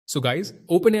So guys,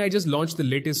 OpenAI just launched the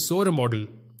latest Sora model,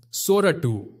 Sora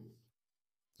 2.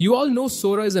 You all know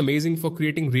Sora is amazing for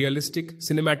creating realistic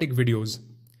cinematic videos.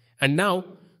 And now,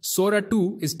 Sora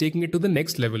 2 is taking it to the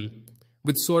next level.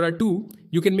 With Sora 2,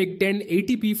 you can make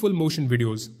 1080p full motion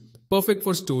videos, perfect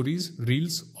for stories,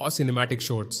 reels or cinematic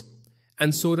shorts.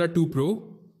 And Sora 2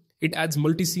 Pro, it adds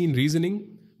multi-scene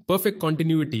reasoning, perfect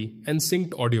continuity and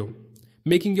synced audio,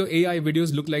 making your AI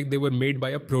videos look like they were made by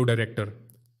a pro director.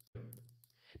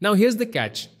 Now here's the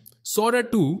catch. Sora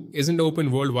 2 isn't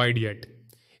open worldwide yet.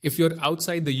 If you're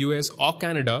outside the US or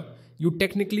Canada, you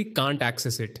technically can't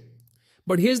access it.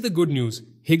 But here's the good news.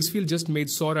 Higgsfield just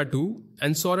made Sora 2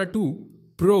 and Sora 2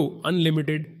 Pro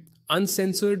unlimited,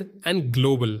 uncensored and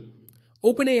global.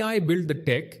 OpenAI built the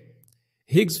tech.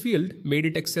 Higgsfield made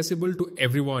it accessible to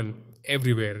everyone,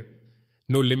 everywhere.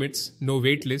 No limits, no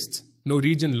wait lists, no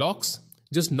region locks,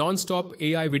 just non-stop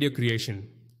AI video creation.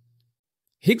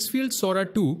 Higgsfield Sora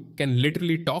 2 can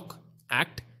literally talk,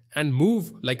 act, and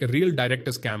move like a real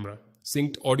director's camera.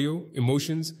 Synced audio,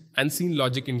 emotions, and scene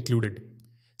logic included.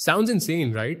 Sounds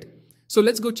insane, right? So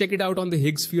let's go check it out on the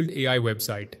Higgsfield AI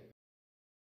website.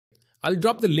 I'll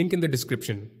drop the link in the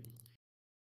description.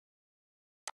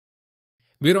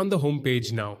 We're on the home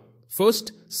page now.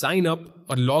 First, sign up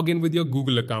or log in with your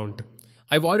Google account.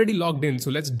 I've already logged in, so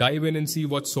let's dive in and see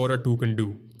what Sora 2 can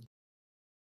do.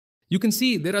 You can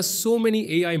see there are so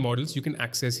many AI models you can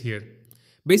access here.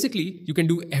 Basically, you can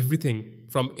do everything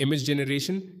from image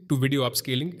generation to video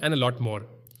upscaling and a lot more.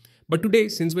 But today,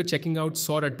 since we're checking out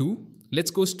Sora 2, let's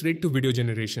go straight to video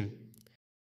generation.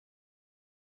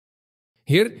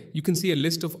 Here, you can see a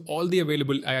list of all the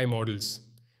available AI models.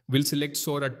 We'll select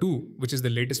Sora 2, which is the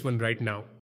latest one right now.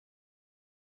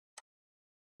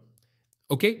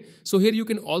 Okay, so here you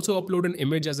can also upload an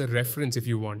image as a reference if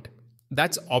you want.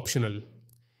 That's optional.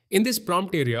 In this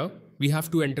prompt area, we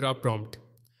have to enter our prompt.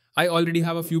 I already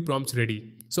have a few prompts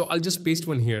ready, so I'll just paste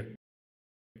one here.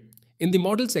 In the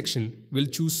model section, we'll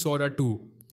choose Sora 2.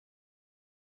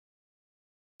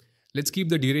 Let's keep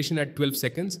the duration at 12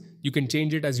 seconds. You can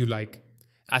change it as you like.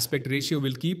 Aspect ratio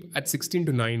will keep at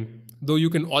 16:9, though you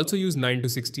can also use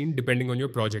 9:16 depending on your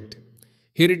project.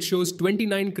 Here it shows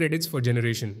 29 credits for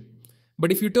generation.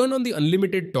 But if you turn on the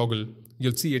unlimited toggle,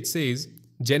 you'll see it says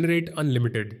generate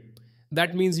unlimited.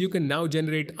 That means you can now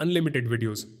generate unlimited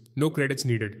videos, no credits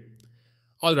needed.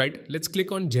 Alright, let's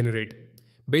click on generate.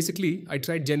 Basically, I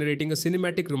tried generating a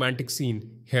cinematic romantic scene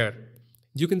here.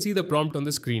 You can see the prompt on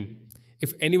the screen.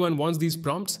 If anyone wants these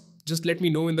prompts, just let me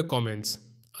know in the comments.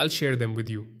 I'll share them with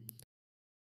you.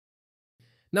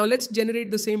 Now let's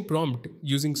generate the same prompt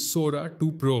using Sora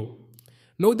 2 Pro.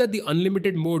 Note that the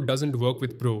unlimited mode doesn't work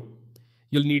with Pro.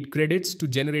 You'll need credits to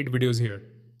generate videos here.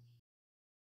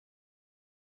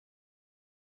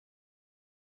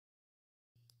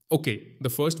 Okay, the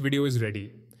first video is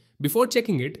ready. Before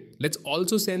checking it, let's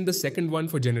also send the second one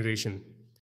for generation.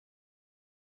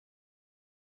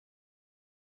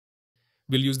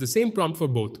 We'll use the same prompt for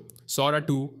both, Sora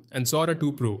 2 and Sora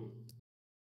 2 Pro.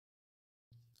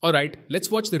 Alright,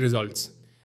 let's watch the results.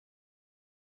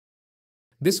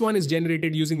 This one is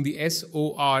generated using the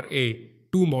Sora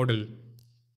 2 model.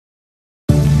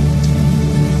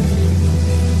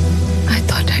 I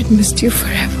thought I'd missed you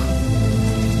forever.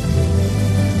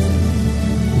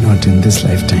 Not in this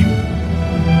lifetime.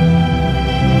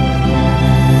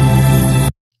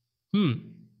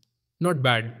 Not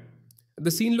bad.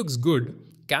 The scene looks good,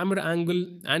 camera angle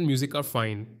and music are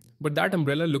fine, but that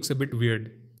umbrella looks a bit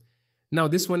weird. Now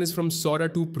this one is from Sora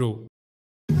 2 Pro.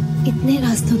 इतने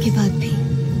रास्तों के बाद भी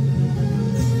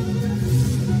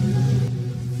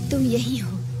तुम यही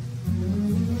हो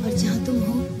और जहाँ तुम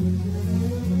हो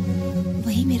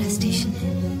वही मेरा स्टेशन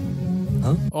है.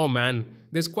 Oh man,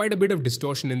 there's quite a bit of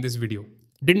distortion in this video.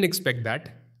 Didn't expect that.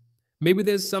 Maybe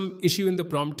there's some issue in the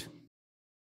prompt.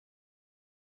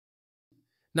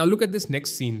 Now look at this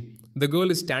next scene. The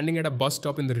girl is standing at a bus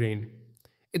stop in the rain.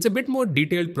 It's a bit more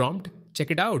detailed prompt.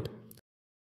 Check it out.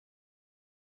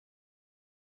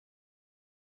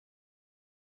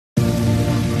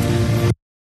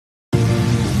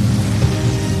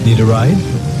 Need a ride?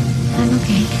 I'm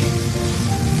okay.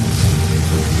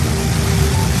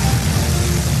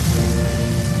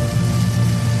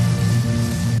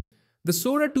 The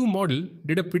Sora 2 model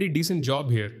did a pretty decent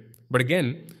job here, but again,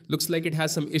 looks like it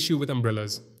has some issue with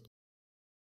umbrellas.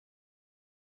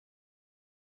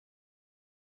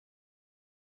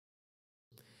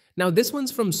 Now this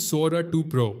one's from Sora 2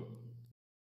 Pro.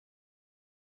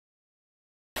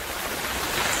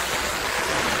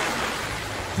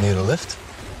 Need a lift?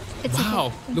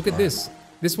 Wow, look at this.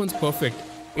 This one's perfect.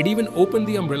 It even opened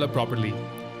the umbrella properly.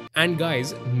 And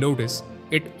guys, notice,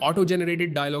 it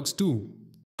auto-generated dialogues too.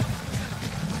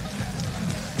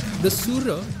 The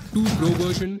Sora 2 Pro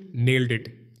version nailed it.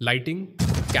 Lighting,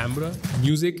 camera,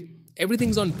 music,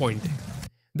 everything's on point.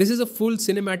 This is a full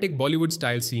cinematic Bollywood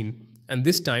style scene, and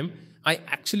this time I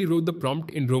actually wrote the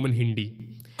prompt in Roman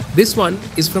Hindi. This one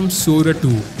is from Sora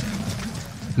 2.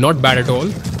 Not bad at all.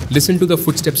 Listen to the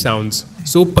footstep sounds.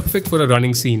 So perfect for a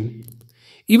running scene.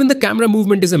 Even the camera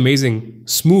movement is amazing,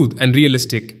 smooth and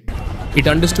realistic. It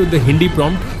understood the Hindi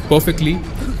prompt perfectly,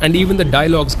 and even the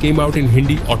dialogues came out in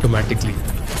Hindi automatically.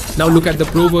 Now look at the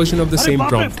pro version of the same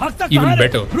prompt. Even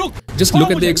better. Just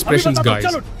look at the expressions, guys.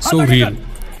 So real.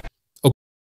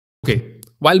 Okay,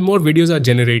 while more videos are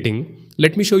generating,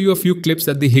 let me show you a few clips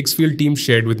that the Higgsfield team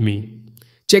shared with me.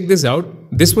 Check this out.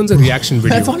 This one's a reaction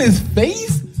video. That's on his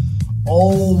face?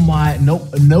 Oh my, nope,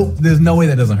 there's no way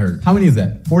that doesn't hurt. How many is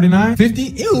that? 49? 50?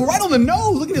 Ew, right on the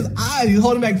nose. Look at his eyes. He's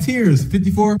holding back tears.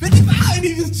 54? 55, and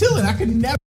he's just chilling. I could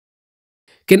never.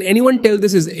 Can anyone tell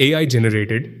this is AI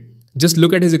generated? Just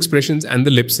look at his expressions and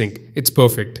the lip sync. It's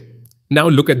perfect. Now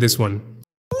look at this one.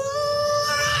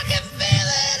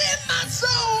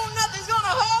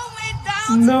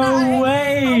 No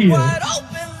way!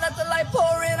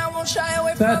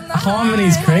 That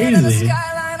harmony's crazy.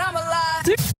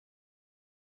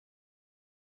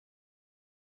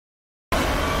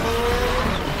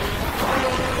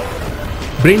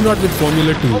 Brain rot with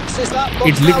Formula 2.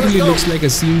 It literally looks like a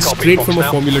scene straight from a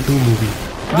Formula 2 movie.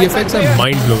 The effects are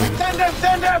mind-blowing.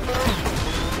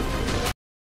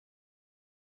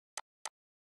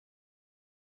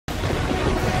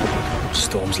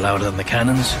 Storm's louder than the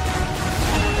cannons,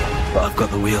 but I've got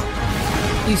the wheel.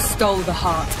 You stole the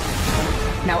heart.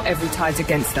 Now every tide's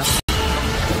against us.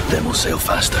 Then we'll sail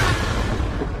faster.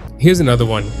 Here's another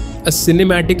one. A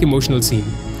cinematic emotional scene.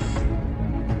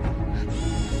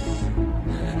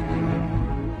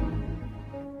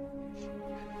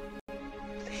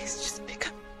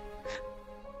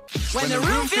 When the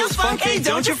room feels funky,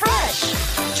 don't you fresh?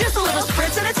 Just a little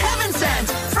spritz and it's heaven sent.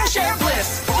 Fresh air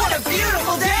bliss. What a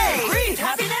beautiful day. Breathe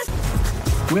happiness.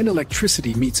 When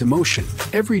electricity meets emotion,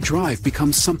 every drive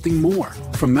becomes something more.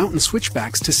 From mountain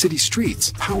switchbacks to city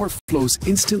streets, power flows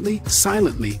instantly,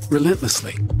 silently,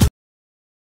 relentlessly.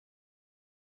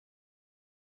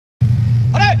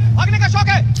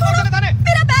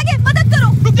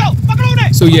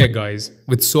 So yeah guys,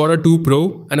 with Sora 2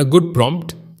 Pro and a good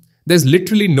prompt, there's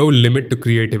literally no limit to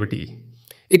creativity.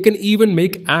 It can even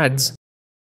make ads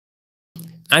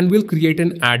and will create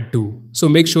an ad too. So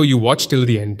make sure you watch till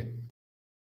the end.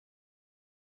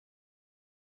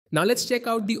 Now let's check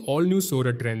out the all-new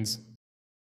Sora trends.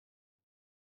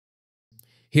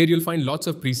 Here you'll find lots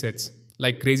of presets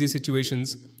like crazy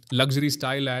situations, luxury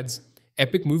style ads,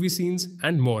 epic movie scenes,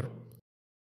 and more.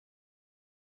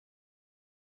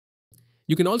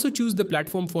 You can also choose the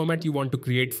platform format you want to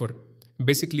create for,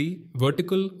 basically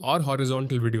vertical or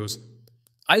horizontal videos.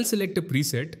 I'll select a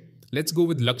preset. Let's go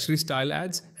with luxury style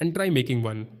ads and try making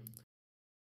one.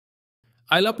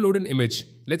 I'll upload an image.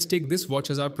 Let's take this watch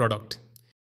as our product.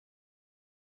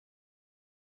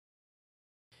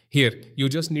 Here, you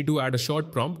just need to add a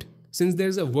short prompt since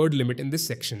there's a word limit in this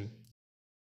section.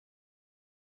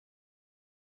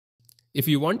 If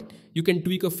you want, you can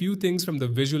tweak a few things from the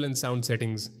visual and sound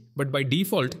settings, but by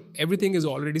default, everything is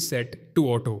already set to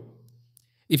auto.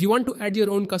 If you want to add your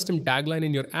own custom tagline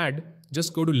in your ad,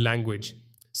 just go to Language,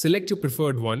 select your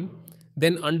preferred one,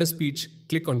 then under Speech,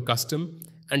 click on Custom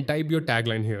and type your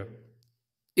tagline here.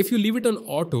 If you leave it on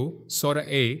Auto, Sora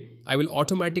A, I will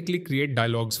automatically create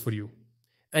dialogues for you.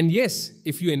 And yes,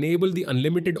 if you enable the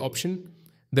unlimited option,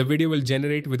 the video will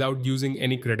generate without using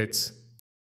any credits.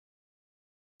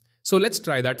 So let's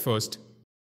try that first.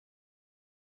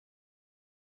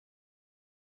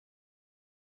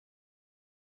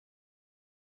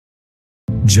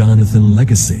 Jonathan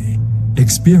Legacy.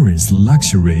 Experience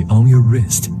luxury on your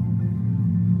wrist.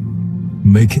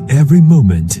 Make every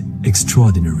moment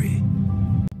extraordinary.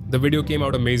 The video came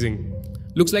out amazing.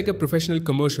 Looks like a professional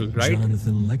commercial, right?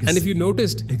 And if you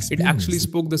noticed, it actually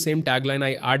spoke the same tagline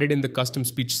I added in the custom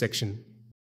speech section.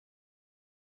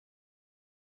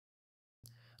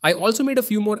 I also made a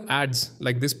few more ads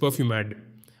like this perfume ad.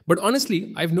 But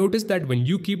honestly, I've noticed that when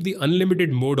you keep the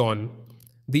unlimited mode on,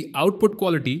 the output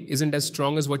quality isn't as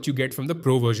strong as what you get from the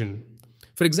Pro version.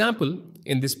 For example,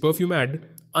 in this perfume ad,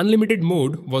 unlimited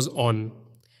mode was on,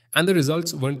 and the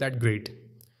results weren't that great.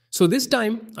 So this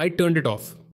time, I turned it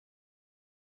off.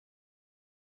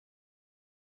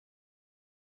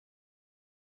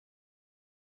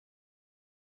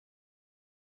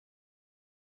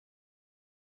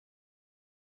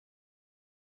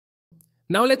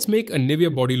 Now let's make a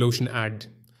Nivea body lotion ad.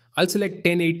 I'll select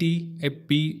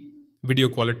 1080p video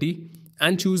quality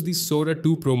and choose the Sora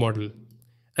 2 Pro model.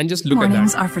 And just look at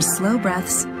Mornings that. are for slow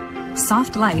breaths,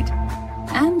 soft light,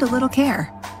 and a little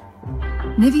care.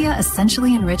 Nivea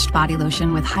Essentially Enriched Body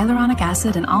Lotion with hyaluronic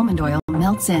acid and almond oil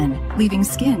melts in, leaving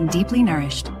skin deeply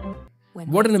nourished.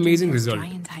 What an amazing result.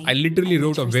 I literally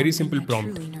wrote a very simple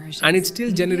prompt and it still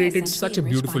generated such a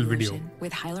beautiful video.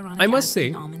 I must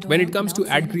say, when it comes to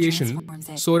ad creation,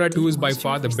 Sora 2 is by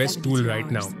far the best tool right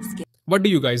now. What do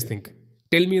you guys think?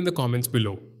 Tell me in the comments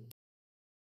below.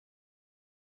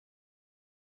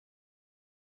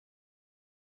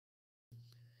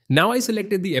 Now I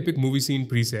selected the epic movie scene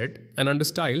preset and under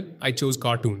style, I chose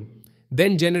cartoon.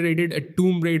 Then generated a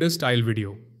Tomb Raider style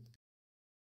video.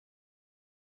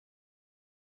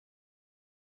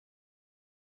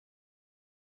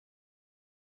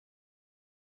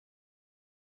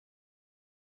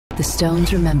 The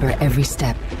stones remember every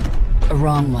step, a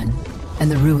wrong one,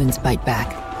 and the ruins bite back.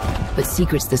 But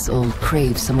secrets this old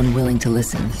crave someone willing to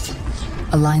listen.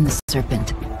 Align the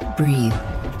serpent, breathe,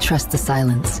 trust the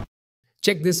silence.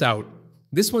 Check this out.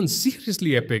 This one's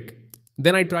seriously epic.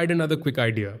 Then I tried another quick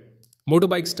idea.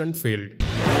 Motorbike stunt failed.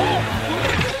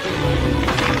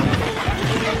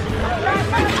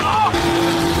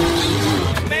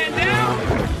 Man down!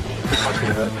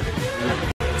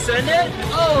 Send it?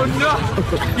 Oh no!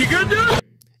 You good, dude?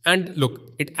 And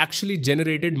look, it actually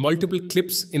generated multiple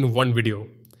clips in one video.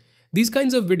 These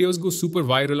kinds of videos go super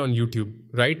viral on YouTube,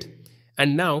 right?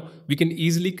 And now we can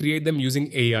easily create them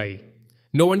using AI.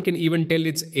 No one can even tell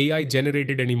it's AI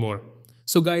generated anymore.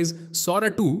 So guys, Sora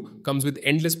 2 comes with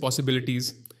endless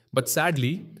possibilities, but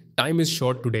sadly, time is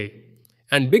short today.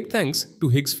 And big thanks to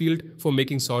Higgsfield for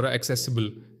making Sora accessible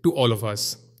to all of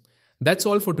us. That's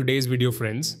all for today's video,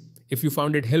 friends. If you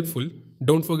found it helpful,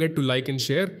 don't forget to like and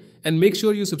share, and make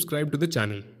sure you subscribe to the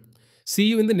channel. See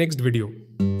you in the next video.